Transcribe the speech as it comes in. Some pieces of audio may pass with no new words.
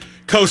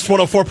Coast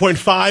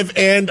 104.5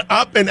 and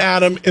Up and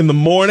Adam in the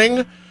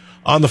morning.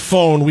 On the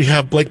phone, we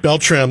have Blake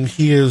Beltram.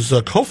 He is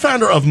a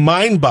co-founder of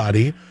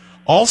MindBody,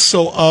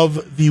 also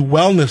of the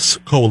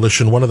Wellness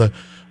Coalition, one of the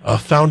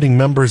founding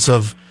members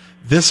of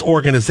this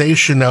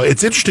organization. Now,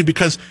 it's interesting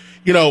because,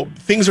 you know,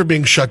 things are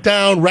being shut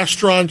down,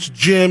 restaurants,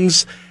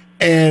 gyms,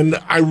 and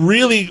I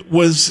really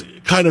was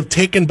kind of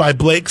taken by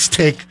Blake's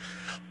take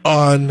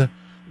on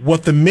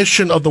what the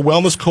mission of the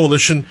Wellness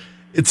Coalition.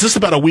 It's just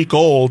about a week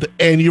old,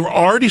 and you're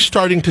already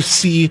starting to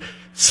see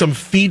some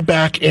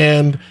feedback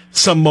and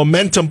some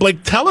momentum.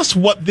 Blake, tell us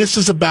what this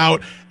is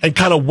about and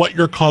kind of what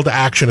your call to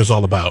action is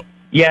all about.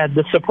 Yeah,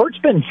 the support's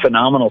been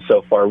phenomenal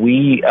so far.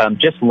 We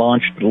just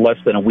launched less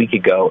than a week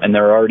ago, and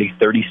there are already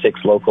 36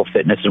 local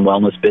fitness and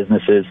wellness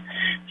businesses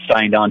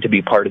signed on to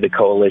be part of the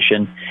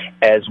coalition,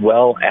 as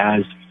well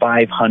as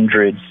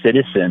 500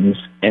 citizens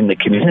in the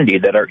community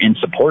that are in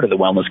support of the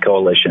Wellness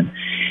Coalition.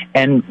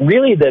 And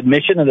really, the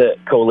mission of the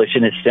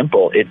coalition is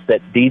simple. It's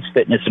that these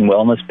fitness and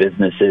wellness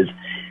businesses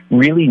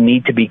really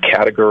need to be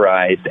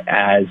categorized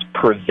as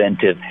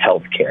preventive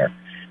health care.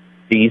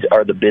 These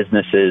are the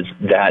businesses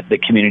that the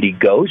community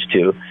goes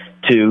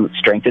to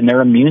strengthen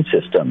their immune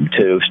system,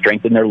 to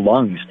strengthen their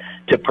lungs,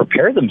 to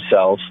prepare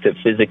themselves to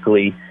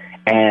physically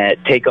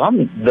take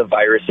on the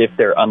virus if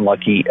they're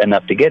unlucky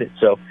enough to get it.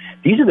 So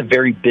these are the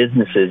very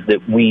businesses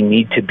that we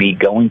need to be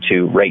going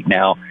to right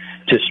now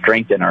to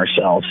strengthen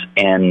ourselves,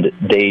 and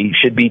they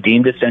should be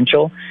deemed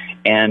essential,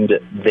 and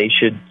they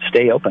should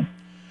stay open.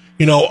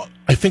 You know,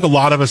 I think a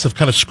lot of us have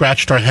kind of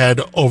scratched our head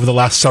over the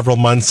last several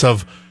months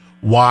of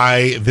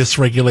why this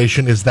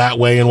regulation is that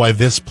way and why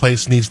this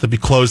place needs to be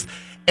closed.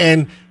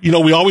 And, you know,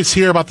 we always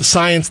hear about the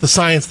science.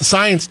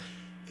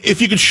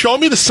 If you could show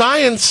me the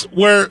science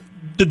where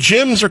the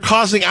gyms are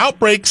causing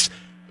outbreaks,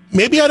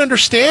 maybe I'd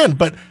understand.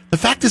 But the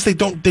fact is they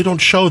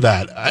don't show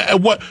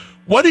that. What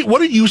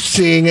are you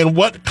seeing, and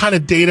what kind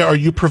of data are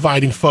you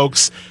providing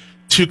folks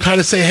to kind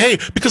of say, hey,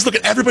 because look,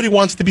 everybody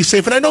wants to be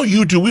safe, and I know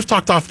you do. We've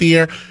talked off the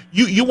air.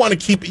 You want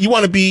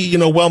to be, you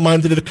know,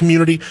 well-minded to the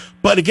community,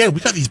 but again,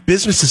 we got these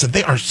businesses and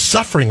they are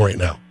suffering right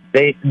now.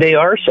 They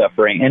are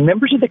suffering, and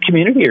members of the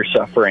community are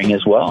suffering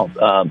as well.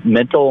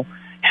 Mental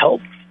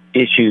health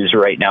issues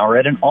right now are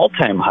at an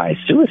all-time high.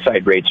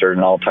 Suicide rates are at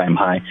an all-time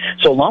high.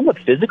 So along with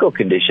physical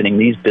conditioning,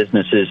 these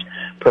businesses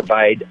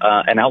provide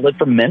an outlet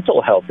for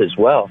mental health as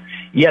well.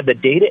 Yeah, the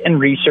data and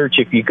research,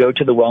 if you go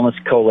to the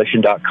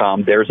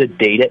wellnesscoalition.com, there's a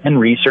data and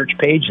research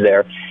page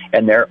there,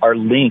 and there are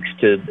links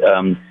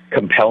to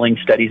compelling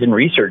studies and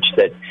research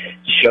that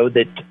show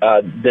that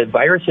the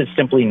virus is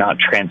simply not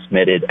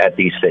transmitted at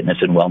these fitness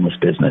and wellness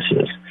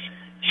businesses.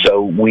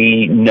 So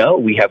we know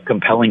we have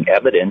compelling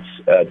evidence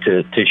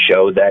to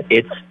show that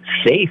it's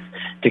safe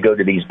to go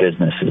to these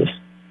businesses.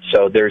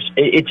 So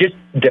it just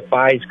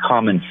defies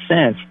common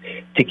sense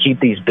to keep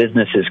these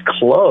businesses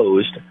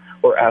closed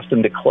or ask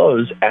them to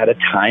close at a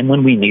time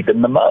when we need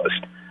them the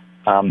most.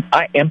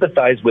 I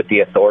empathize with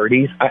the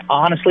authorities.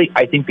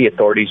 I think the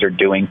authorities are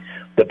doing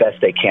the best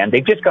they can.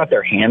 They've just got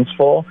their hands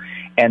full,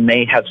 and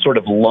they have sort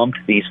of lumped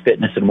these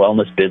fitness and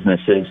wellness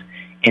businesses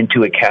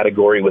into a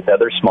category with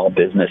other small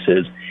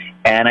businesses.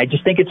 And I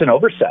just think it's an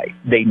oversight.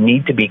 They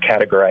need to be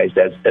categorized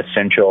as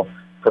essential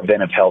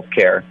preventive health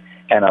care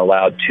and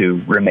allowed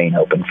to remain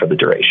open for the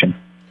duration.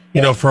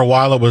 You know, for a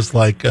while it was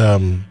like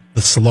the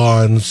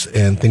salons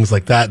and things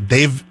like that.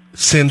 They've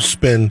since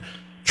been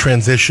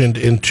transitioned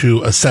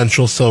into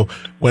essential. So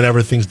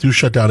whenever things do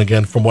shut down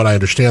again, from what I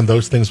understand,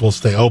 those things will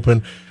stay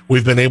open.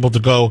 We've been able to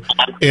go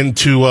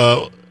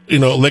into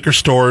liquor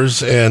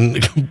stores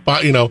and,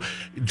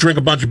 drink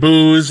a bunch of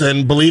booze.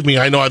 And believe me,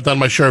 I know I've done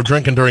my share of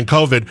drinking during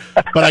COVID,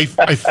 but I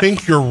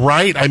think you're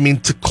right. I mean,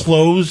 to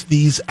close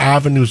these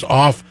avenues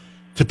off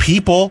to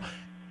people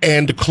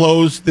and to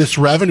close this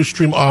revenue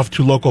stream off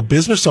to local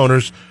business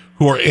owners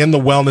who are in the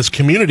wellness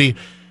community,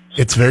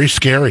 it's very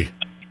scary.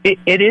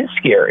 It is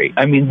scary.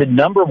 I mean, the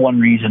number one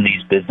reason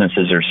these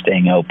businesses are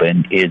staying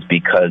open is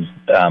because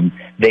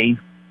they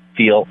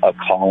feel a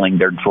calling.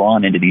 They're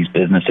drawn into these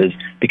businesses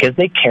because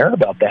they care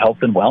about the health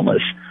and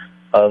wellness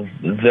of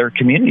their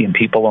community and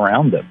people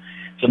around them.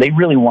 So they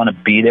really want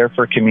to be there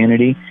for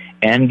community.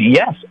 And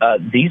yes,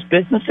 these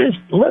businesses,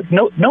 look,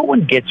 no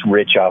one gets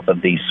rich off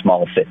of these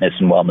small fitness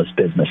and wellness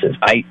businesses.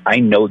 I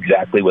know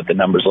exactly what the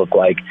numbers look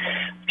like.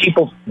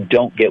 People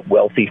don't get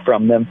wealthy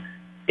from them.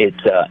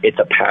 It's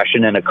a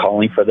passion and a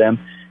calling for them.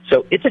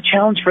 So it's a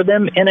challenge for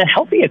them in a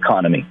healthy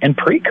economy and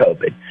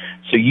pre-COVID.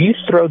 So you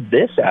throw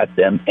this at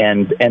them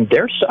and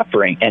they're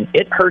suffering, and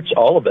it hurts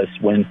all of us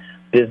when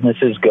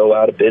businesses go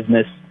out of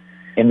business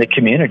in the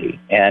community.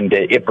 And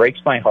it breaks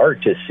my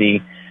heart to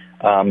see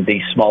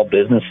these small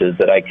businesses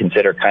that I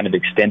consider kind of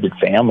extended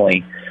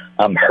family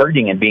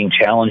hurting and being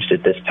challenged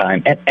at this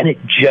time. And it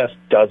just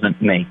doesn't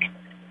make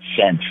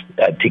sense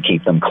to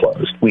keep them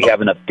closed. We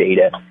have enough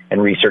data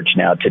and research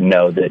now to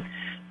know that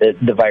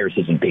the virus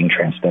isn't being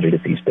transmitted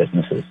at these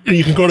businesses.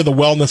 You can go to the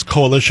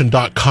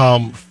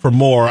wellnesscoalition.com for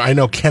more. I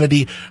know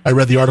Kennedy, I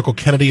read the article,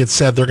 Kennedy had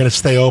said they're going to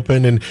stay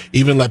open and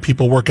even let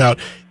people work out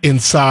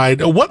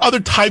inside. What other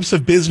types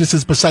of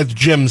businesses besides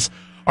gyms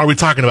Are we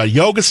talking about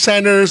yoga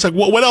centers? Like,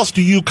 what else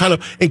do you kind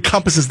of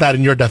encompasses that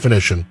in your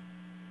definition?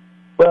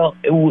 Well,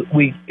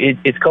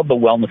 it's called the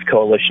Wellness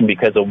Coalition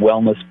because a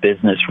wellness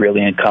business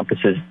really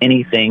encompasses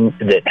anything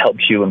that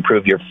helps you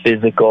improve your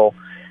physical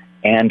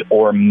and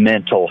or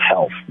mental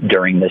health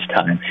during this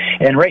time.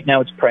 And right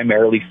now it's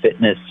primarily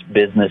fitness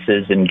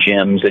businesses and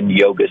gyms and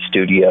yoga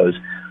studios,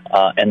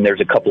 and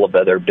there's a couple of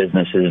other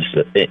businesses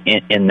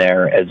in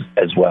there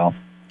as well.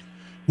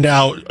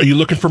 Now, are you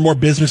looking for more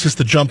businesses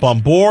to jump on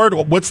board?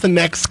 What's the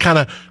next kind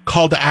of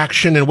call to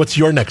action, and what's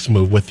your next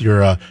move with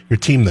your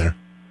team there?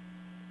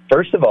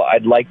 First of all,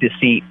 I'd like to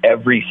see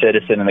every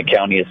citizen in the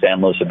county of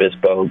San Luis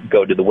Obispo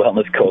go to the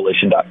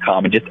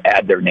wellnesscoalition.com and just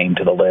add their name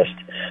to the list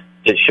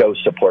to show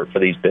support for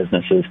these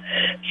businesses.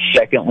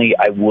 Secondly,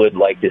 I would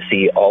like to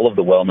see all of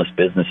the wellness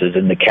businesses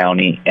in the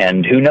county,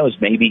 and who knows,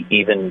 maybe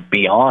even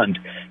beyond,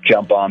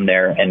 jump on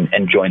there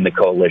and join the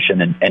coalition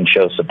and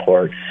show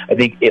support. I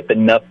think if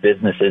enough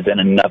businesses and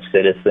enough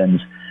citizens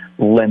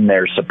lend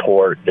their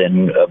support,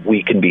 then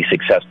we can be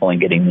successful in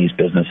getting these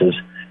businesses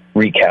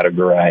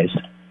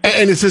recategorized.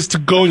 And is this to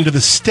going to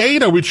the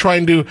state? Are we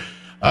trying to,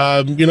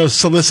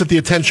 solicit the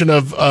attention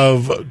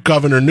of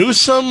Governor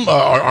Newsom,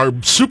 our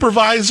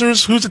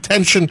supervisors? Whose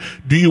attention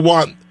do you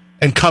want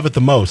and covet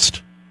the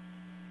most?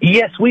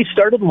 Yes, we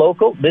started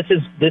local.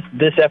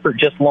 This effort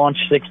just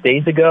launched 6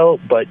 days ago,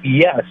 but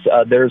yes,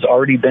 there's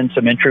already been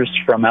some interest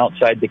from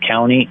outside the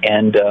county,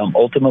 and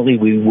ultimately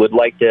we would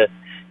like to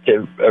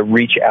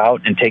reach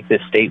out and take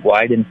this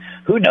statewide, and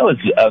who knows,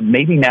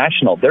 maybe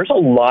national. There's a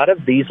lot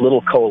of these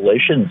little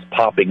coalitions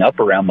popping up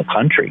around the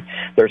country.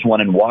 There's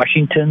one in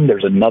Washington,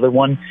 there's another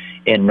one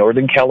in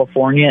Northern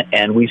California,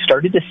 and we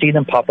started to see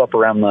them pop up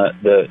around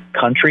the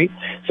country.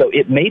 So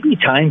it may be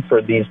time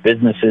for these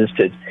businesses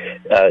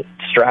to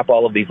strap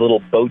all of these little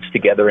boats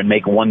together and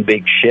make one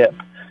big ship.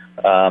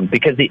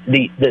 Because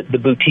the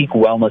boutique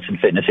wellness and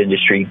fitness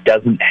industry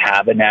doesn't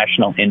have a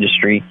national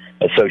industry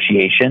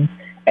association,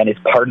 and it's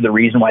part of the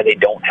reason why they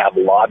don't have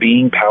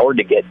lobbying power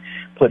to get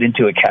put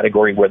into a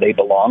category where they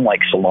belong, like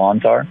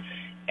salons are.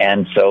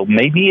 And so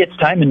maybe it's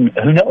time, and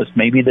who knows,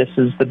 maybe this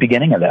is the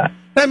beginning of that.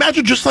 I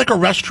imagine just like a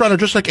restaurant or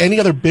just like any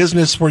other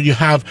business where you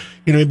have,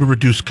 maybe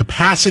reduced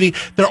capacity,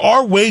 there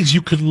are ways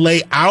you could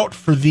lay out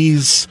for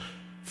these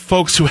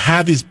folks who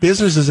have these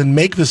businesses and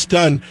make this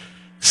done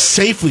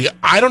safely.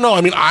 I don't know.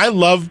 I mean, I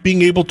love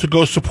being able to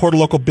go support a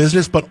local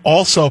business, but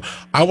also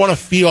I want to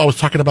feel, I was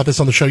talking about this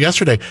on the show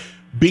yesterday,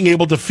 being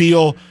able to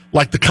feel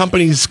like the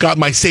company's got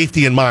my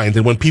safety in mind.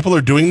 And when people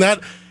are doing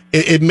that,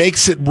 it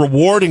makes it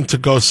rewarding to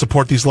go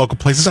support these local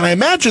places. And I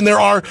imagine there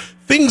are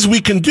things we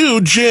can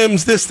do,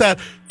 gyms, this, that,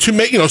 to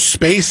make,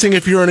 spacing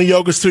if you're in a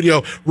yoga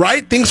studio,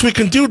 right? Things we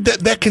can do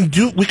that can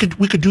do, we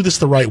could do this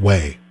the right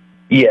way.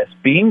 Yes,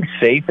 being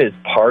safe is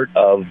part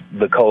of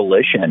the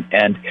coalition.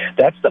 And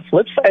that's the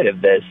flip side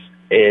of this,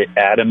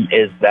 Adam,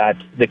 is that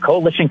the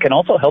coalition can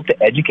also help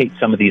to educate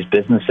some of these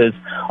businesses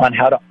on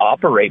how to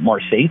operate more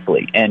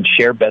safely and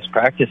share best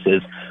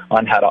practices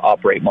on how to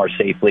operate more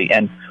safely.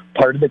 And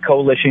part of the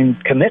coalition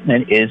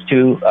commitment is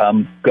to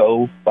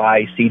go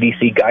by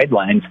CDC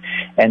guidelines.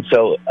 And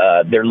so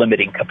they're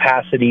limiting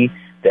capacity,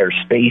 they're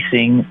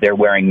spacing, they're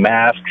wearing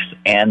masks,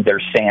 and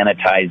they're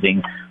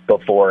sanitizing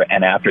before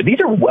and after.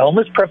 These are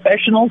wellness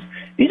professionals.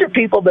 These are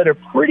people that are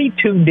pretty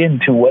tuned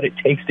into what it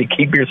takes to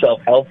keep yourself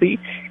healthy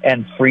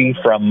and free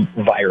from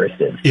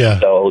viruses.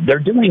 Yeah. So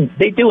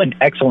they do an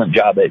excellent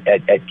job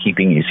at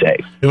keeping you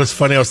safe. It was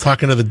funny. I was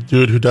talking to the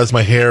dude who does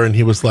my hair, and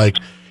he was like,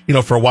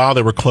 for a while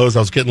they were closed.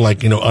 I was getting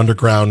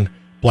underground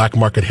black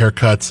market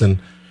haircuts, and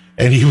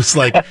he was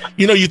like,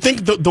 you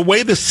think the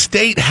way the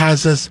state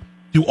has us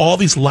do all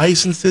these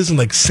licenses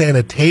and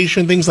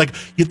sanitation things,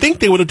 you think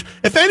they would have,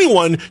 if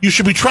anyone, you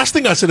should be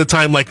trusting us at a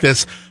time like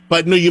this.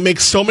 But no, you make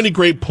so many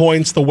great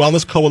points. The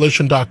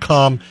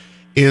wellnesscoalition.com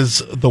is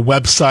the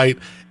website.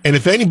 And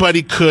if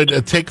anybody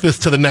could take this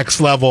to the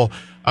next level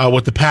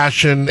with the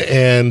passion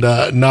and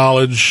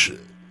knowledge,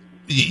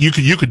 you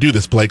could do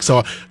this, Blake.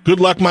 So good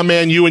luck, my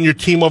man, you and your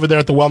team over there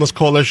at the Wellness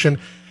Coalition,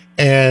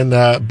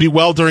 and be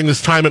well during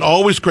this time. And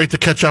always great to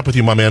catch up with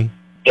you, my man.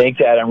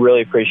 Thanks, Adam.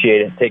 Really appreciate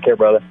it. Take care,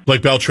 brother.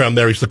 Blake Beltram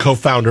there. He's the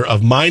co-founder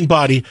of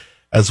MindBody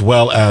as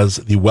well as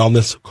the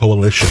Wellness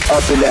Coalition.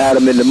 Up and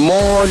Adam in the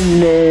morning.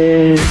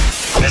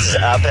 This is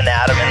Up and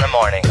Adam in the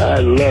morning. I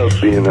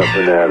love being up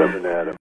and Adam.